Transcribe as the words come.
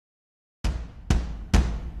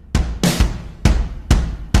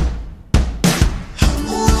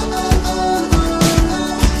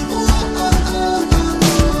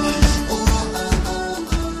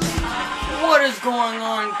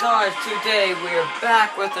guys, today we are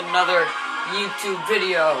back with another YouTube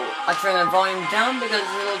video. I turned the volume down because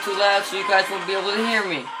it's a little too loud so you guys won't be able to hear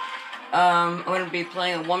me. I'm going to be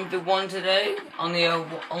playing a 1v1 today. I'm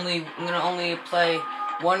going to only play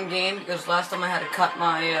one game because last time I had to cut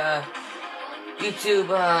my YouTube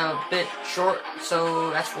bit short, so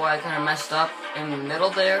that's why I kind of messed up in the middle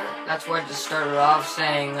there. That's why I just started off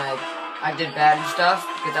saying like I did bad and stuff,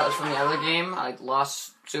 because that was from the other game. I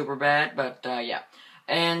lost super bad, but yeah.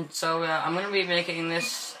 And so I'm going to be making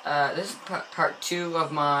this, this is part 2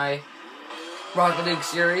 of my Rocket League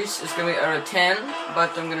series. It's going to be out of 10,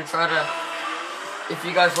 but I'm going to try to, if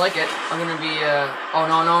you guys like it, I'm going to be, oh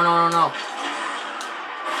no.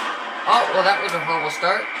 Oh, well that was a horrible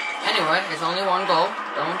start. Anyway, it's only one goal.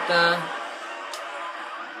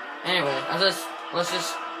 Anyway, let's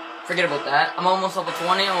just forget about that. I'm almost level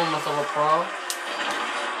 20, I'm almost level pro.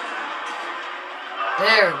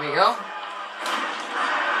 There we go.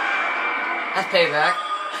 That's payback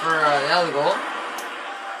for the other goal.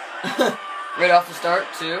 Right off the start,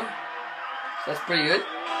 too. So that's pretty good.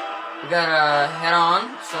 We got head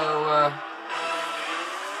on, so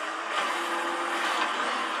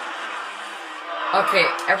okay,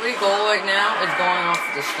 every goal right now is going off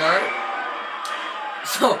at the start.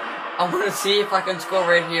 So, I want to see if I can score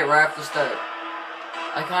right here, right off the start.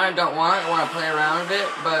 I kind of don't want it. I want to play around a bit,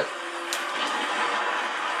 but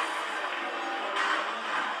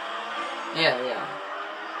yeah.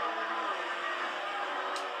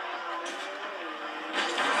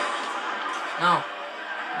 No.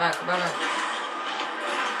 Back.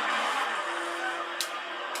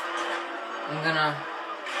 I'm gonna...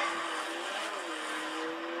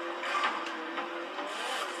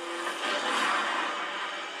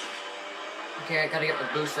 Okay, I gotta get the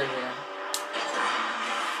boost right here.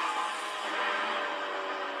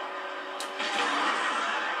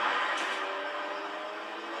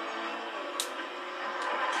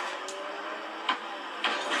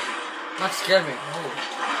 That scared me. Oh.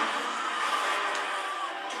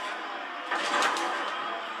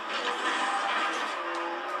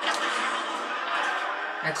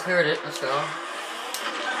 I cleared it. Let's go.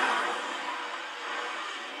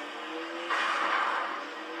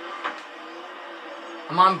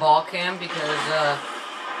 I'm on ball cam because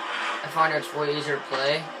I find it's way easier to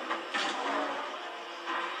play.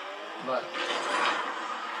 But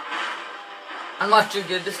I'm not too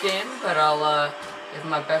good this game, but I'll give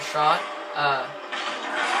my best shot.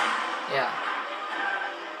 Yeah.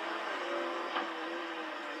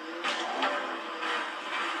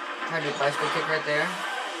 Try to do a bicycle kick right there.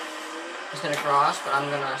 It's gonna cross, but I'm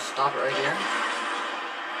gonna stop it right here.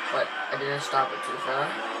 But I didn't stop it too far.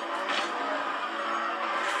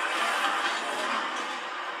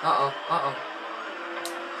 Uh-oh.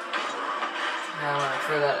 Now I'm gonna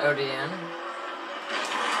throw that OD in.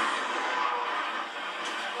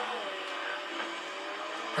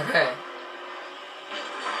 Okay.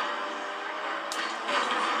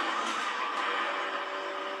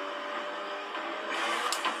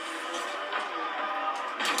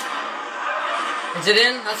 Is it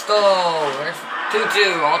in? Let's go! There's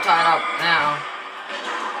 2-2, all tied up now.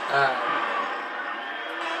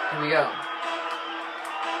 Here we go.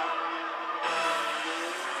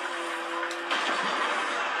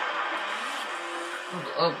 A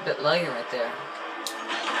little bit laggy right there.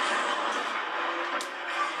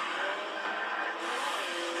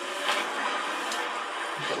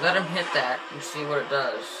 Okay, let him hit that and see what it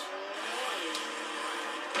does.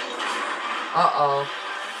 Uh-oh.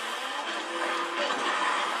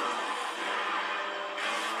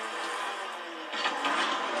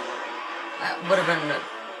 That would have been a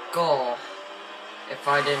goal if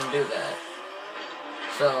I didn't do that.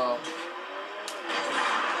 So...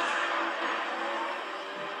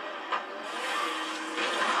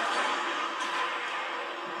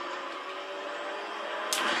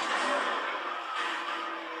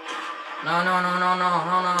 No.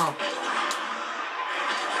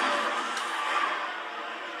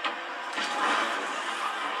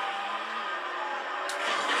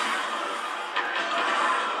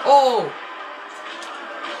 Oh!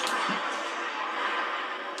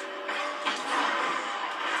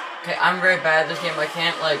 Okay, I'm very bad at this game. I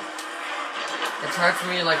can't, like... It's hard for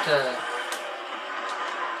me, like, to...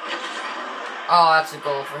 Oh, that's a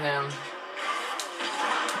goal for him.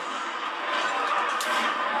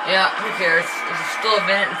 Yeah, who cares? There's still a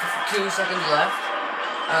minute and 52 seconds left.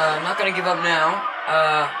 I'm not gonna give up now.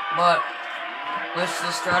 But let's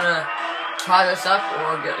just try to tie this up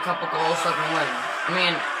or get a couple goals so I can win. I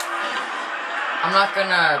mean, I'm not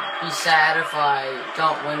gonna be sad if I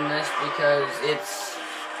don't win this because it's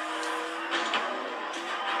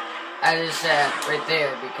I just said right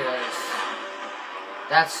there because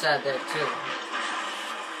that's sad there too.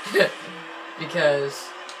 Because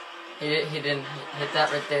he didn't hit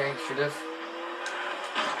that right there. He should have.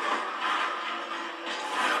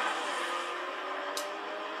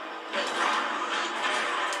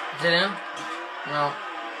 Did him? No.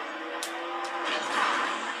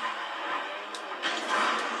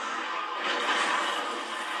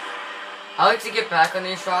 I like to get back on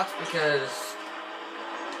these shots because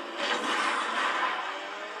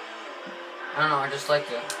I don't know, I just like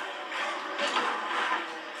to.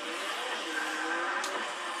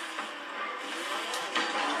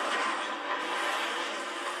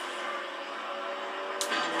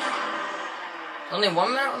 Only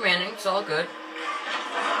 1 minute remaining, it's all good.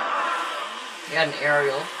 We got an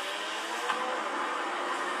aerial.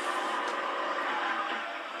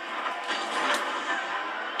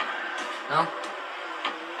 No?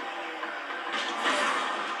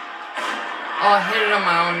 Oh, I hit it on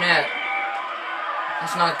my own net.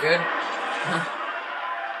 That's not good.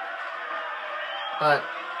 But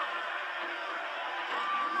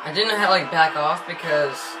I didn't have like back off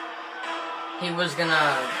because he was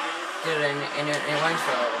gonna get it anyway,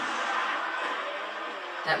 so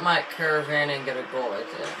that might curve in and get a goal right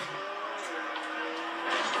there.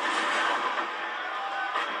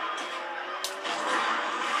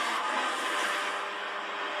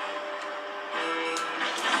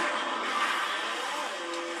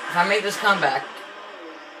 If I make this comeback,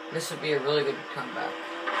 this would be a really good comeback.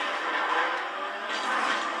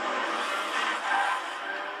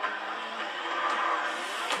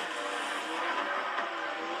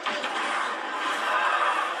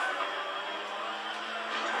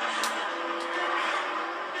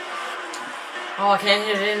 Oh, I can't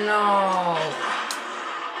hit it, no!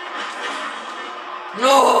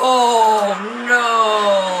 No!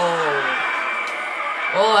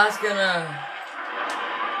 Oh, that's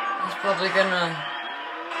probably gonna,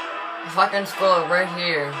 if I can score it right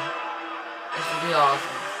here, this would be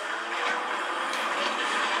awesome.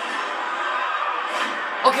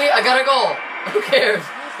 Okay, I got a goal! Who cares?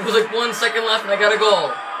 It was like 1 second left and I got a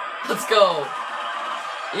goal. Let's go.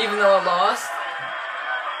 Even though I lost,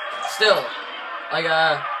 still, I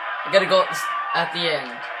got a goal at the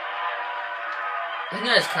end. Isn't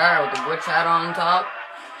that his car with the witch hat on top?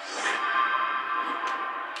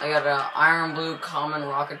 I got an iron blue common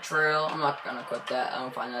rocket trail. I'm not gonna quit that. I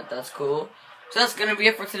don't find that that's cool. So that's gonna be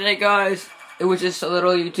it for today, guys. It was just a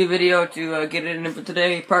little YouTube video to get it in for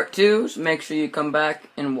today, part 2. So make sure you come back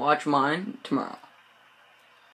and watch mine tomorrow.